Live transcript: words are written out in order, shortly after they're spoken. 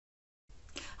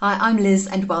Hi, I'm Liz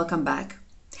and welcome back.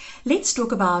 Let's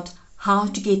talk about how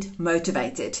to get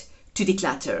motivated to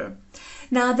declutter.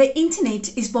 Now, the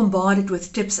internet is bombarded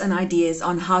with tips and ideas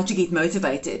on how to get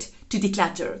motivated to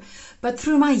declutter. But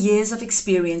through my years of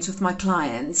experience with my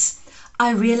clients, I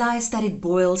realized that it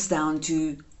boils down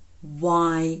to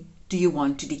why do you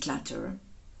want to declutter?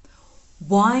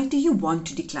 Why do you want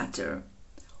to declutter?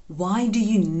 Why do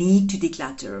you need to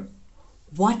declutter?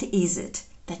 What is it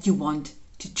that you want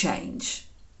to change?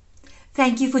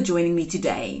 Thank you for joining me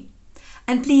today.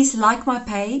 And please like my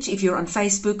page if you're on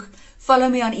Facebook, follow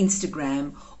me on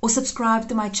Instagram, or subscribe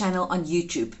to my channel on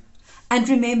YouTube. And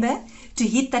remember to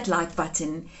hit that like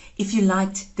button if you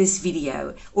liked this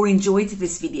video or enjoyed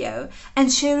this video,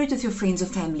 and share it with your friends or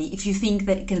family if you think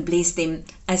that it can bless them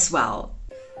as well.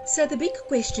 So the big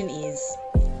question is,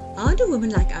 how do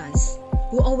women like us,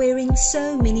 who are wearing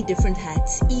so many different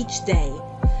hats each day,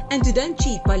 and who don't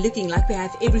cheat by looking like we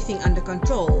have everything under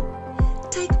control,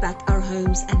 take back our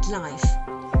homes and life,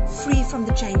 free from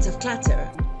the chains of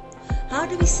clutter? How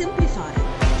do we simplify,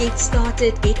 get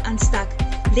started, get unstuck,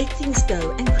 let things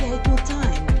go and create more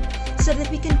time, so that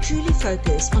we can truly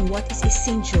focus on what is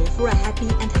essential for a happy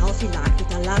and healthy life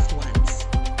with our loved ones?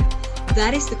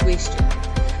 That is the question,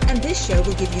 and this show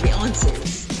will give you the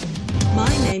answers. My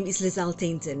name is Liz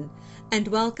Tenton, and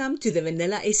welcome to the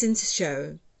Vanilla Essence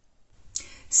Show.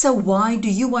 So why do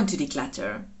you want to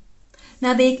declutter?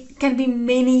 Now, there can be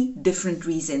many different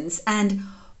reasons, and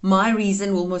my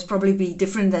reason will most probably be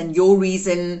different than your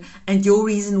reason, and your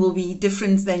reason will be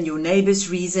different than your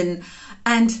neighbor's reason,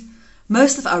 and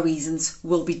most of our reasons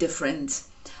will be different.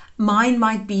 Mine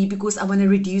might be because I want to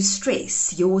reduce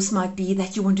stress. Yours might be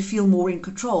that you want to feel more in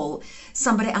control.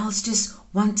 Somebody else just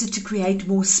wanted to create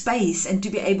more space and to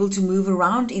be able to move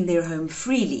around in their home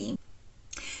freely.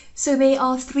 So there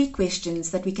are 3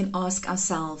 questions that we can ask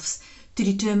ourselves to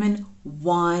determine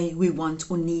why we want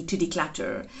or need to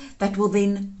declutter, that will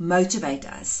then motivate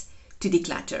us to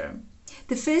declutter.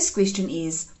 The first question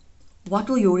is, what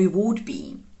will your reward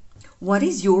be? What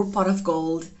is your pot of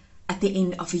gold at the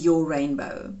end of your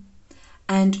rainbow?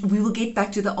 And we will get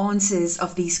back to the answers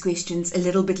of these questions a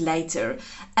little bit later,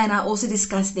 and I also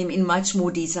discuss them in much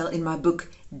more detail in my book,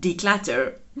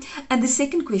 Declutter. And the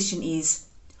second question is,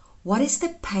 what is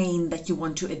the pain that you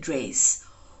want to address?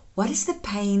 What is the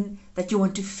pain that you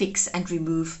want to fix and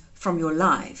remove from your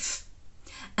life?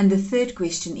 And the third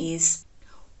question is,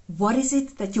 what is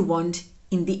it that you want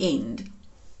in the end?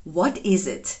 What is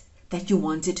it that you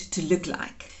want it to look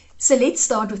like? So let's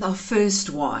start with our first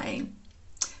why,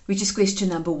 which is question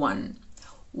number 1.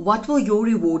 What will your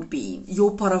reward be,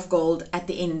 your pot of gold at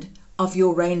the end of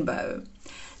your rainbow?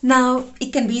 Now,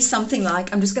 it can be something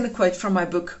like, I'm just going to quote from my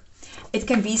book, it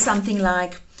can be something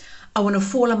like, I want to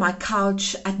fall on my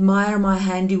couch, admire my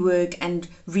handiwork, and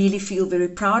really feel very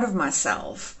proud of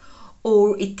myself.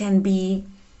 Or it can be,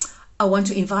 I want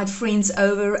to invite friends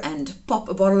over and pop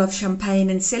a bottle of champagne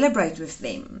and celebrate with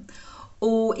them.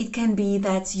 Or it can be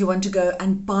that you want to go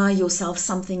and buy yourself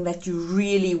something that you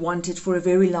really wanted for a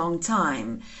very long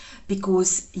time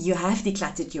because you have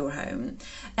decluttered your home.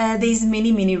 There's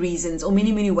many reasons or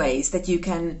many ways that you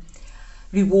can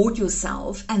reward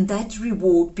yourself, and that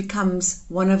reward becomes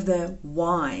one of the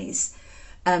whys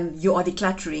you are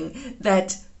decluttering,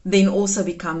 that then also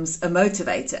becomes a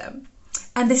motivator.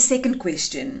 And the second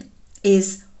question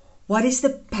is, what is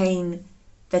the pain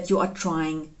that you are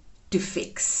trying to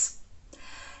fix?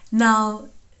 Now,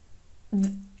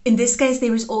 in this case,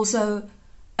 there is also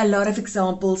a lot of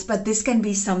examples, but this can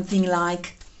be something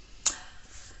like,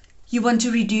 you want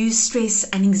to reduce stress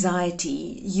and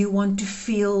anxiety. You want to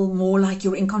feel more like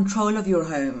you're in control of your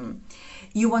home.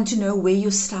 You want to know where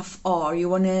your stuff are. You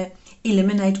want to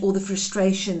eliminate all the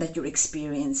frustration that you're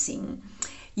experiencing.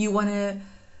 You want to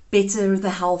better the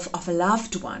health of a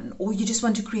loved one, or you just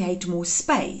want to create more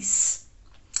space.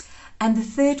 And the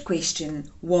third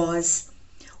question was,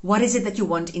 what is it that you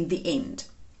want in the end?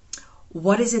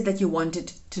 What is it that you want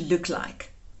it to look like?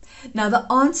 Now,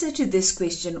 the answer to this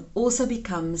question also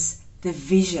becomes the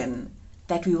vision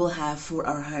that we will have for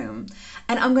our home.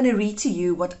 And I'm going to read to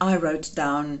you what I wrote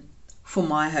down for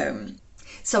my home.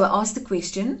 So I asked the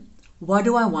question, what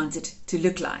do I want it to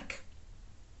look like?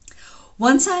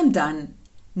 Once I'm done,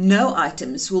 no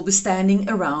items will be standing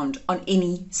around on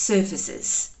any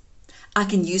surfaces. I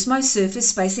can use my surface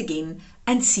space again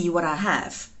and see what I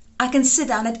have. I can sit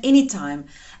down at any time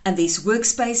and there's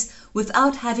workspace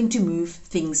without having to move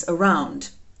things around.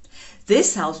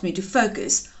 This helps me to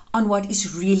focus on what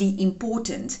is really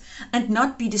important and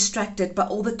not be distracted by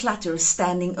all the clutter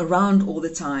standing around all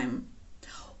the time.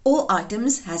 All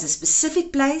items has a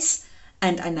specific place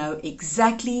and I know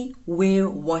exactly where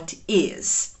what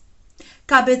is.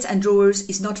 Cupboards and drawers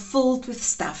is not filled with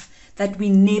stuff that we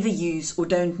never use or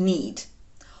don't need.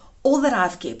 All that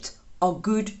I've kept are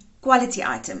good quality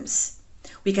items.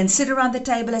 We can sit around the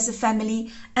table as a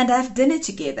family and have dinner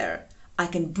together. I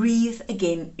can breathe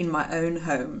again in my own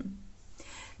home.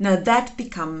 Now that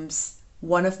becomes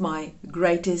one of my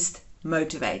greatest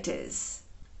motivators.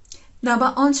 Now,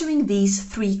 by answering these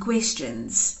 3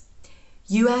 questions,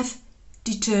 you have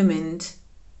determined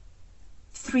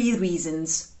 3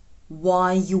 reasons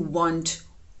why you want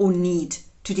or need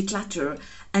to declutter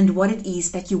and what it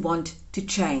is that you want to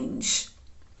change.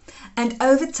 And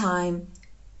over time,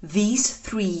 these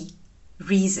 3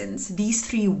 reasons, these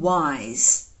 3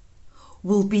 whys,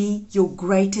 will be your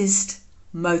greatest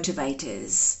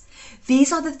motivators.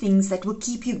 These are the things that will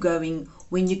keep you going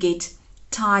when you get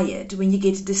tired, when you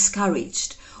get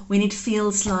discouraged, when it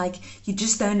feels like you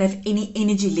just don't have any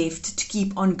energy left to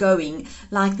keep on going,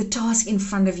 like the task in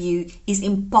front of you is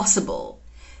impossible.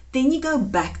 Then you go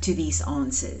back to these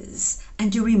answers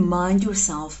and you remind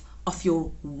yourself of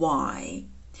your why.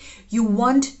 You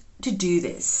want to do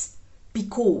this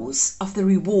because of the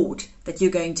reward that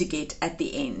you're going to get at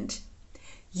the end.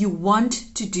 You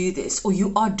want to do this, or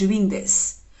you are doing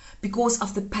this because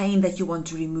of the pain that you want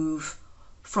to remove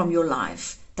from your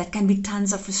life. That can be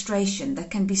tons of frustration,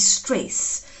 that can be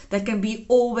stress, that can be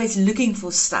always looking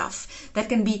for stuff, that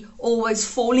can be always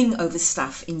falling over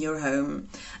stuff in your home,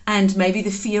 and maybe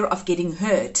the fear of getting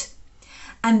hurt.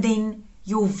 And then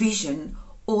your vision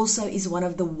also is one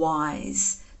of the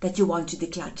whys that you want to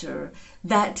declutter,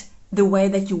 that the way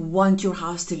that you want your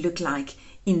house to look like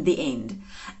in the end.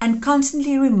 And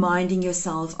constantly reminding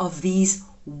yourself of these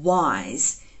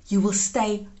whys, you will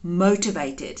stay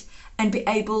motivated and be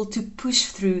able to push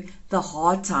through the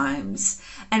hard times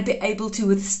and be able to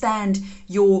withstand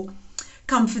your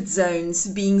comfort zones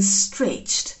being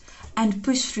stretched and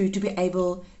push through to be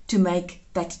able to make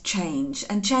that change.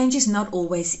 And change is not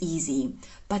always easy,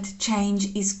 but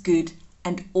change is good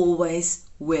and always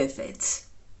worth it.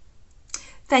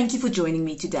 Thank you for joining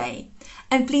me today.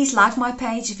 And please like my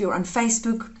page if you're on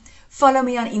Facebook, follow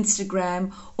me on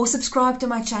Instagram, or subscribe to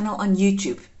my channel on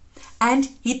YouTube. And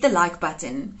hit the like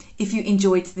button if you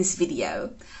enjoyed this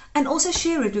video. And also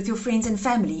share it with your friends and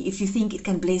family if you think it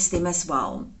can bless them as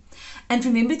well. And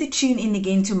remember to tune in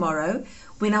again tomorrow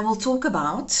when I will talk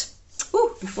about,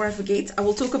 before I forget, I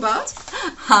will talk about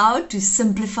how to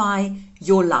simplify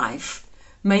your life.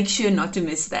 Make sure not to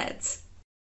miss that.